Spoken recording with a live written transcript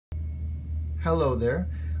Hello there.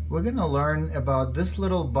 We're going to learn about this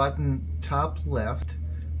little button top left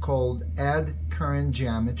called Add Current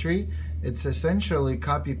Geometry. It's essentially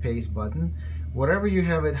copy-paste button. Whatever you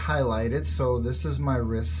have it highlighted, so this is my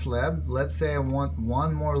wrist slab. Let's say I want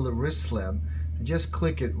one more wrist slab. I just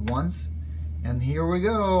click it once and here we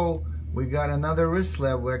go. We got another wrist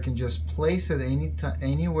slab where I can just place it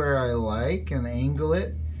anywhere I like and angle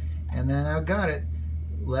it, and then I've got it.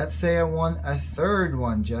 Let's say I want a third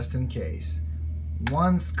one just in case.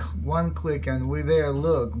 One click and we're there.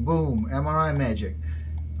 Look, boom, MRI magic.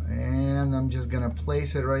 And I'm just gonna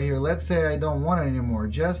place it right here. Let's say I don't want it anymore.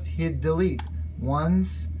 Just hit delete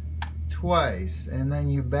once, twice, and then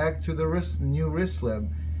you back to the new wrist slab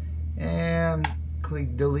and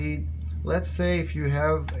click delete. Let's say if you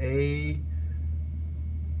have a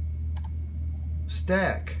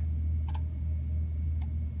stack,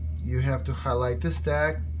 you have to highlight the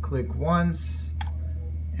stack, click once,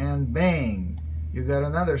 and bang, you got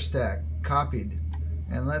another stack copied.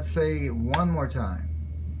 And let's say one more time,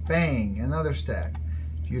 bang, another stack.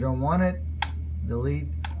 If you don't want it, delete,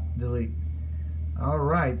 delete. All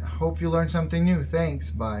right, hope you learned something new.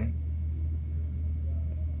 Thanks, bye.